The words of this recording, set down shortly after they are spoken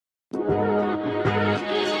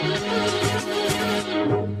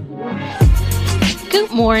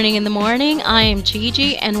Good morning in the morning. I am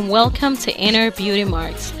Gigi and welcome to Inner Beauty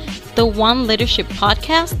Marks, the one leadership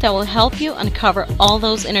podcast that will help you uncover all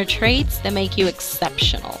those inner traits that make you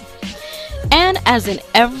exceptional. And as in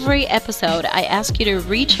every episode, I ask you to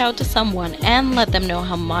reach out to someone and let them know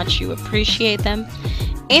how much you appreciate them.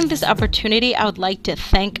 In this opportunity, I would like to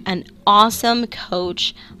thank an awesome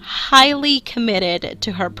coach, highly committed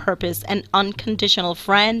to her purpose and unconditional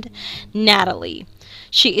friend, Natalie.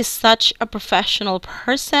 She is such a professional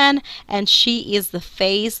person and she is the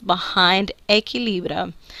face behind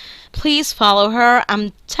Equilibra. Please follow her.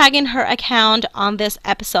 I'm tagging her account on this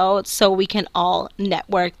episode so we can all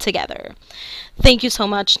network together. Thank you so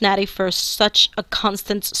much, Natty, for such a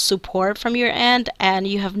constant support from your end, and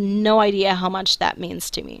you have no idea how much that means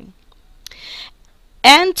to me.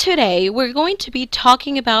 And today we're going to be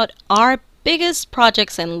talking about our biggest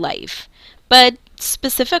projects in life, but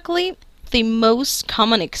specifically the most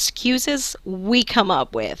common excuses we come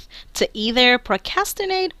up with to either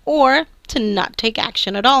procrastinate or to not take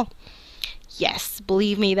action at all. Yes,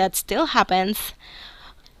 believe me, that still happens.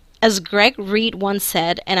 As Greg Reed once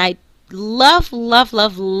said, and I love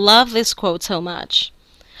this quote so much,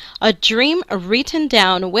 a dream written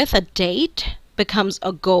down with a date becomes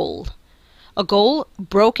a goal. A goal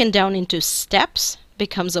broken down into steps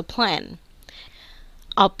becomes a plan.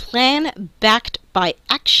 A plan backed by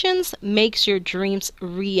actions makes your dreams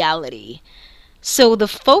reality. So the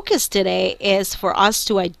focus today is for us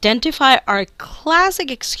to identify our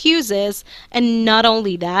classic excuses, and not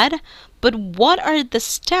only that, but what are the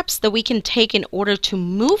steps that we can take in order to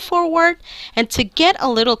move forward and to get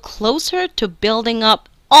a little closer to building up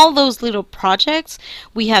all those little projects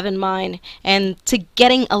we have in mind and to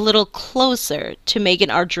getting a little closer to making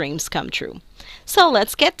our dreams come true. So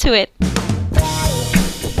let's get to it.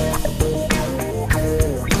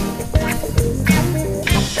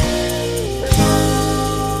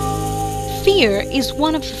 Fear is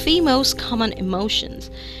one of the most common emotions,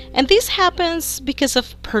 and this happens because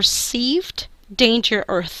of perceived danger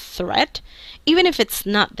or threat, even if it's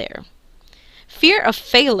not there. Fear of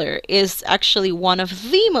failure is actually one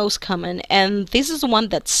of the most common, and this is the one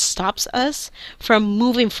that stops us from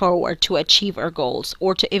moving forward to achieve our goals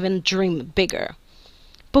or to even dream bigger.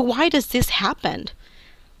 But why does this happen?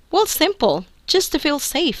 Well, simple, just to feel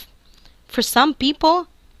safe. For some people,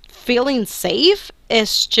 feeling safe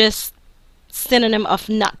is just synonym of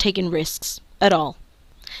not taking risks at all.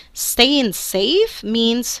 Staying safe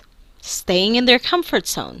means staying in their comfort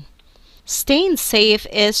zone. Staying safe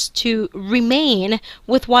is to remain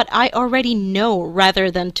with what I already know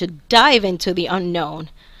rather than to dive into the unknown.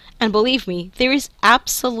 And believe me, there is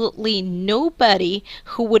absolutely nobody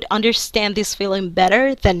who would understand this feeling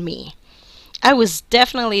better than me. I was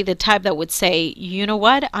definitely the type that would say, you know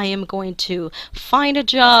what, I am going to find a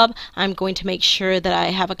job, I'm going to make sure that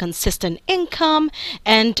I have a consistent income,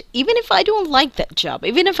 and even if I don't like that job,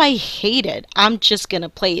 even if I hate it, I'm just going to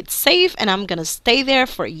play it safe and I'm going to stay there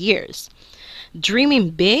for years.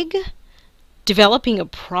 Dreaming big, developing a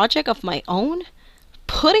project of my own,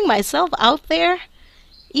 putting myself out there,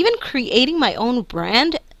 even creating my own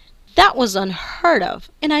brand, that was unheard of,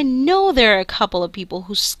 and I know there are a couple of people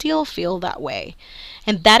who still feel that way.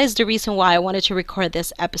 And that is the reason why I wanted to record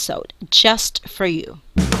this episode, just for you.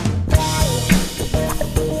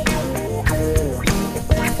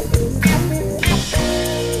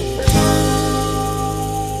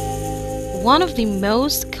 One of the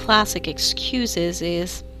most classic excuses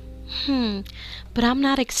is, but I'm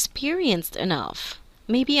not experienced enough.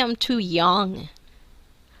 Maybe I'm too young.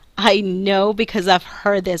 I know because I've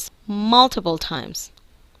heard this multiple times.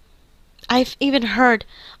 I've even heard,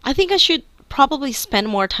 I think I should probably spend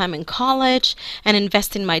more time in college and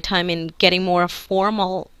invest in my time in getting more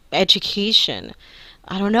formal education.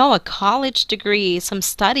 I don't know, a college degree, some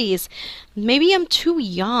studies. Maybe I'm too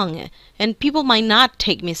young and people might not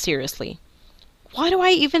take me seriously. Why do I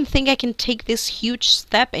even think I can take this huge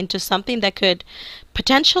step into something that could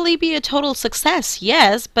potentially be a total success?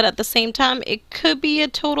 Yes, but at the same time, it could be a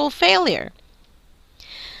total failure.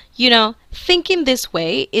 You know, thinking this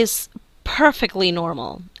way is perfectly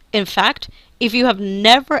normal. In fact, if you have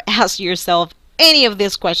never asked yourself any of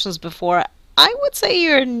these questions before, I would say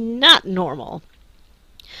you're not normal.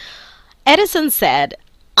 Edison said,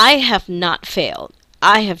 "I have not failed.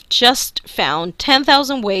 I have just found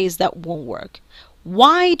 10,000 ways that won't work."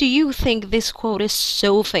 Why do you think this quote is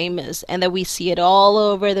so famous and that we see it all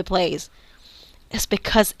over the place? It's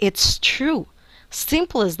because it's true.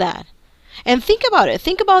 Simple as that. And think about it.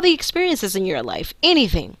 Think about the experiences in your life.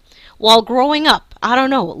 Anything. While growing up, I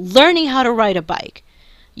don't know, learning how to ride a bike.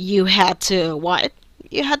 You had to what?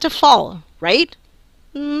 You had to fall, right?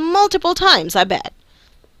 Multiple times, I bet.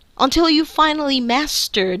 until you finally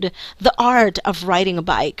mastered the art of riding a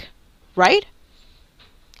bike, right?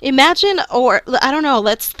 Imagine, or I don't know,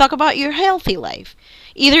 let's talk about your healthy life.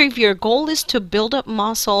 Either if your goal is to build up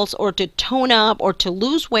muscles or to tone up or to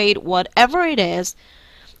lose weight, whatever it is,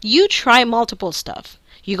 you try multiple stuff.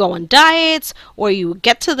 You go on diets, or you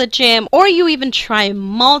get to the gym, or you even try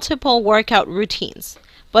multiple workout routines.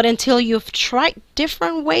 But until you've tried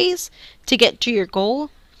different ways to get to your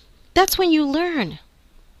goal, that's when you learn.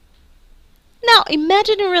 Now,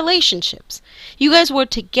 imagine in relationships. You guys were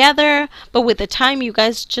together, but with the time, you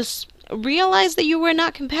guys just realized that you were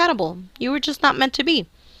not compatible. You were just not meant to be.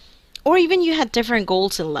 Or even you had different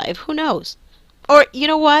goals in life. Who knows? Or, you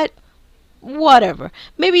know what? Whatever.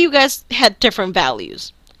 Maybe you guys had different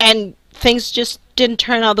values and things just didn't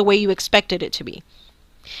turn out the way you expected it to be.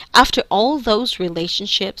 After all those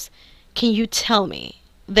relationships, can you tell me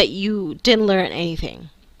that you didn't learn anything?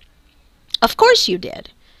 Of course you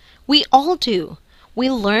did. We all do. We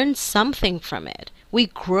learn something from it. We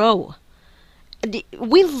grow.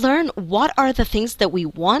 We learn what are the things that we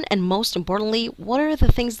want, and most importantly, what are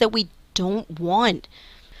the things that we don't want.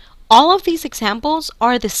 All of these examples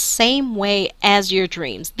are the same way as your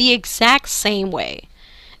dreams, the exact same way.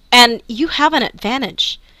 And you have an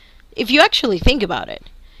advantage. If you actually think about it,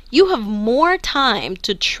 you have more time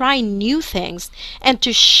to try new things and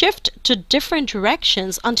to shift to different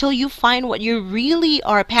directions until you find what you really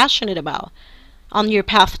are passionate about on your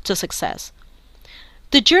path to success.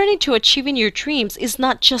 The journey to achieving your dreams is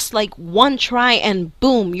not just like one try and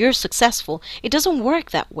boom, you're successful. It doesn't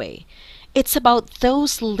work that way. It's about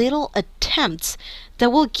those little attempts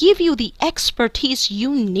that will give you the expertise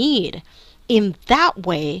you need. In that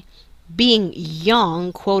way, being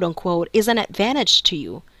young, quote unquote, is an advantage to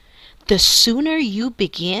you. The sooner you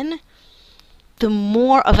begin, the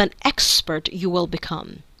more of an expert you will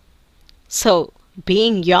become. So,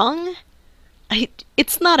 being young,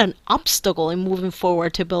 it's not an obstacle in moving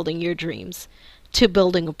forward to building your dreams, to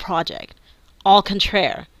building a project. Au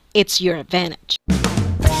contraire, it's your advantage.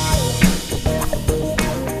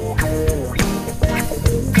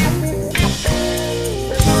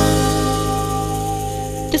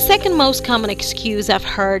 The second most common excuse I've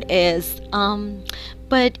heard is,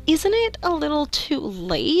 but isn't it a little too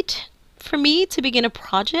late for me to begin a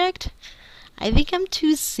project? I think I'm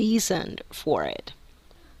too seasoned for it.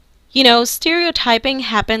 You know, stereotyping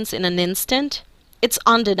happens in an instant. It's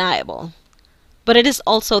undeniable. But it is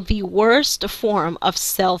also the worst form of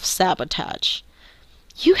self-sabotage.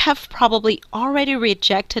 You have probably already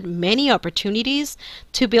rejected many opportunities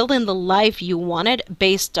to build in the life you wanted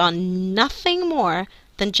based on nothing more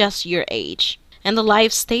than just your age and the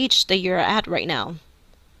life stage that you're at right now.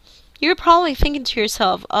 You're probably thinking to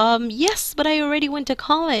yourself, yes, but I already went to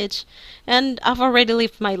college and I've already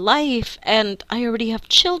lived my life and I already have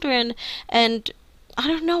children and I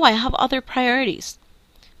don't know, I have other priorities.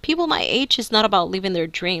 People my age is not about living their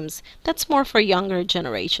dreams. That's more for younger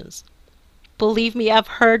generations. Believe me, I've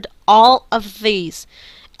heard all of these.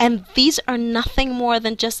 And these are nothing more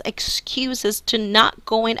than just excuses to not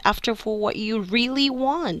going after for what you really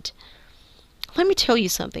want. Let me tell you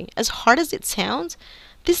something. As hard as it sounds,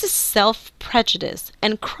 this is self-prejudice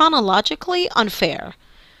and chronologically unfair.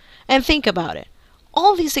 And think about it.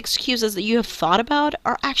 All these excuses that you have thought about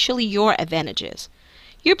are actually your advantages.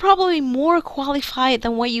 You're probably more qualified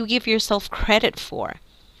than what you give yourself credit for.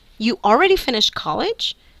 You already finished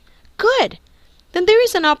college? Good. Then there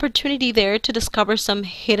is an opportunity there to discover some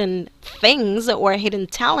hidden things or hidden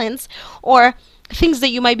talents or things that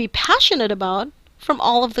you might be passionate about from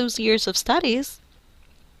all of those years of studies.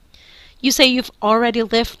 You say you've already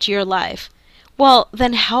lived your life. Well,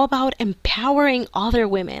 then how about empowering other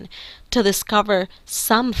women to discover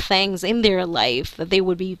some things in their life that they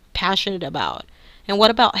would be passionate about? And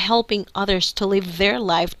what about helping others to live their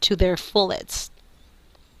life to their fullest?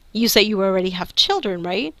 You say you already have children,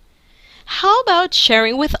 right? How about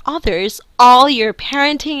sharing with others all your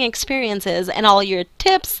parenting experiences and all your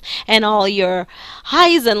tips and all your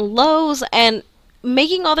highs and lows and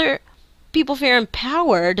making other people feel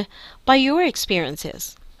empowered by your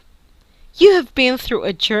experiences? You have been through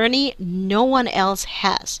a journey no one else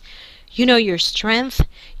has. You know your strength,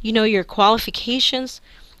 you know your qualifications,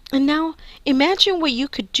 and now imagine what you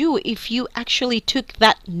could do if you actually took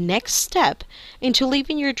that next step into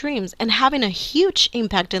living your dreams and having a huge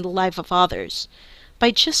impact in the life of others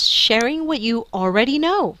by just sharing what you already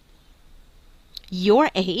know. Your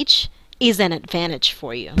age is an advantage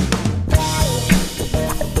for you.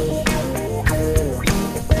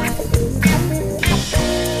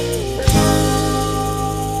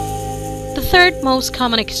 The third most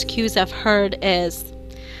common excuse I've heard is,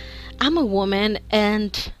 I'm a woman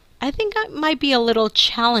and I think it might be a little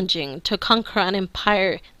challenging to conquer an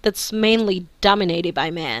empire that's mainly dominated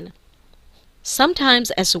by men.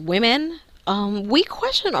 Sometimes, as women, we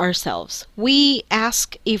question ourselves. We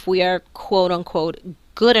ask if we are quote unquote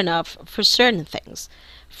good enough for certain things,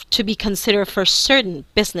 to be considered for certain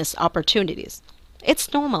business opportunities.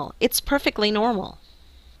 It's normal, it's perfectly normal.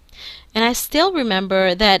 And I still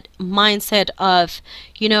remember that mindset of,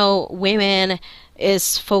 women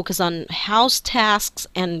is focused on house tasks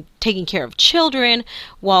and taking care of children,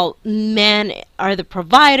 while men are the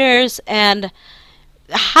providers. And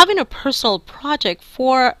having a personal project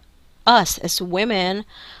for us as women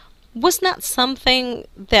was not something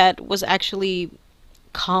that was actually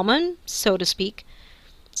common, so to speak.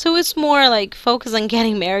 So it's more like focus on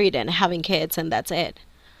getting married and having kids, and that's it.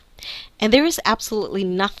 And there is absolutely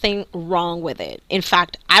nothing wrong with it. In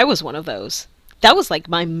fact, I was one of those. That was like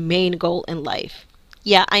my main goal in life.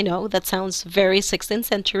 Yeah, I know that sounds very 16th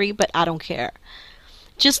century, but I don't care.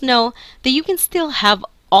 Just know that you can still have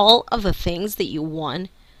all of the things that you want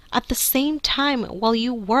at the same time while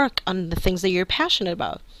you work on the things that you're passionate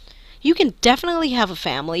about. You can definitely have a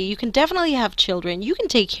family, you can definitely have children, you can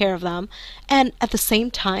take care of them, and at the same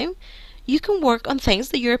time, you can work on things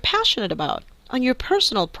that you're passionate about, on your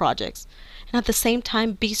personal projects, and at the same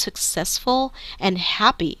time be successful and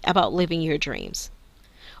happy about living your dreams.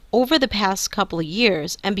 Over the past couple of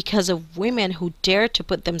years, and because of women who dare to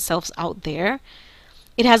put themselves out there,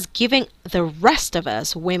 it has given the rest of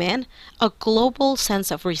us women a global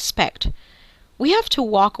sense of respect. We have to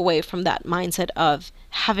walk away from that mindset of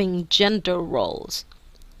having gender roles.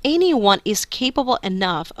 Anyone is capable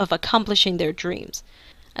enough of accomplishing their dreams.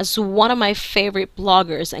 As one of my favorite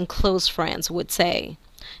bloggers and close friends would say,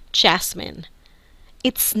 Jasmine,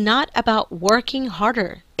 it's not about working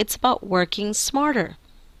harder, it's about working smarter.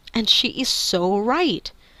 And she is so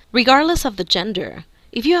right. Regardless of the gender,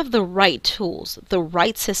 if you have the right tools, the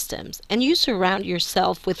right systems, and you surround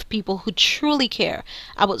yourself with people who truly care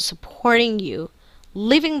about supporting you,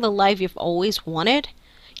 living the life you've always wanted,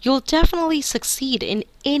 you'll definitely succeed in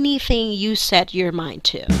anything you set your mind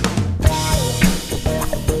to.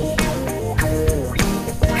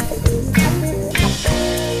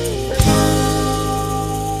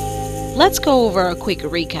 Let's go over a quick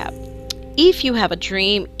recap. If you have a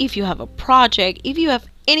dream, if you have a project, if you have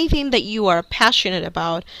anything that you are passionate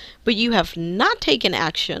about, but you have not taken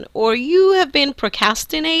action, or you have been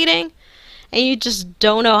procrastinating and you just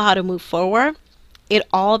don't know how to move forward, it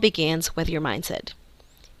all begins with your mindset.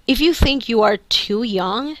 If you think you are too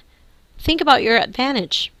young, think about your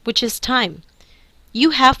advantage, which is time.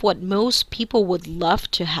 You have what most people would love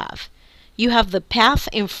to have. You have the path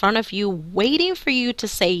in front of you waiting for you to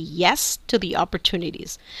say yes to the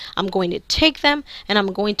opportunities. I'm going to take them and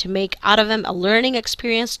I'm going to make out of them a learning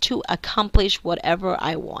experience to accomplish whatever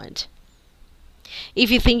I want. If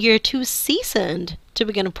you think you're too seasoned to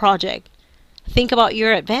begin a project, think about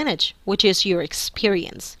your advantage, which is your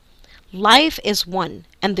experience. Life is one,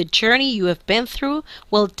 and the journey you have been through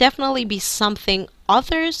will definitely be something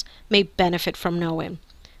others may benefit from knowing.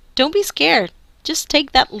 Don't be scared. Just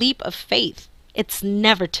take that leap of faith. It's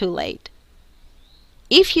never too late.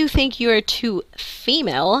 If you think you're too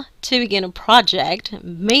female to begin a project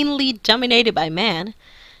mainly dominated by men,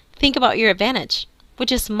 think about your advantage,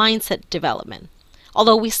 which is mindset development.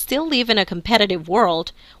 Although we still live in a competitive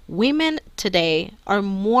world, women today are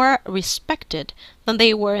more respected than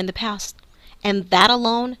they were in the past. And that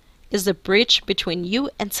alone is the bridge between you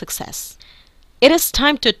and success. It is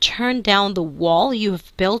time to turn down the wall you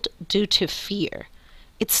have built due to fear.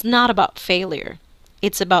 It's not about failure.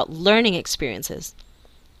 It's about learning experiences.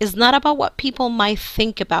 It's not about what people might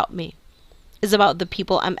think about me. It's about the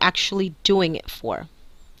people I'm actually doing it for.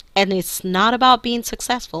 And it's not about being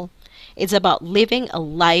successful. It's about living a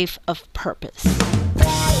life of purpose.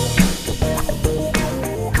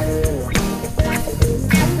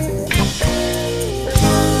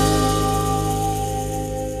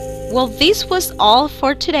 Well, this was all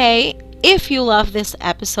for today. If you love this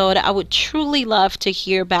episode, I would truly love to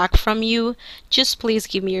hear back from you. Just please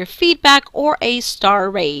give me your feedback or a star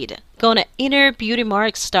rate. Go to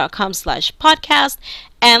innerbeautymarks.com/podcast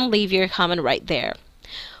and leave your comment right there.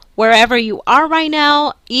 Wherever you are right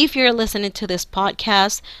now, if you're listening to this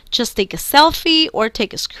podcast, just take a selfie or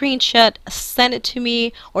take a screenshot, send it to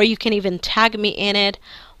me, or you can even tag me in it.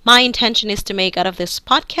 My intention is to make out of this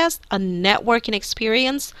podcast a networking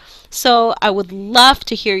experience, so I would love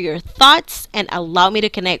to hear your thoughts and allow me to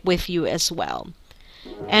connect with you as well.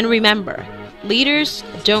 And remember, leaders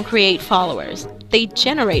don't create followers, they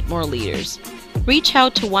generate more leaders. Reach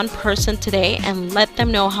out to one person today and let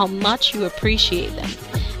them know how much you appreciate them.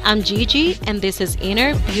 I'm Gigi, and this is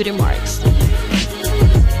Inner Beauty Marks.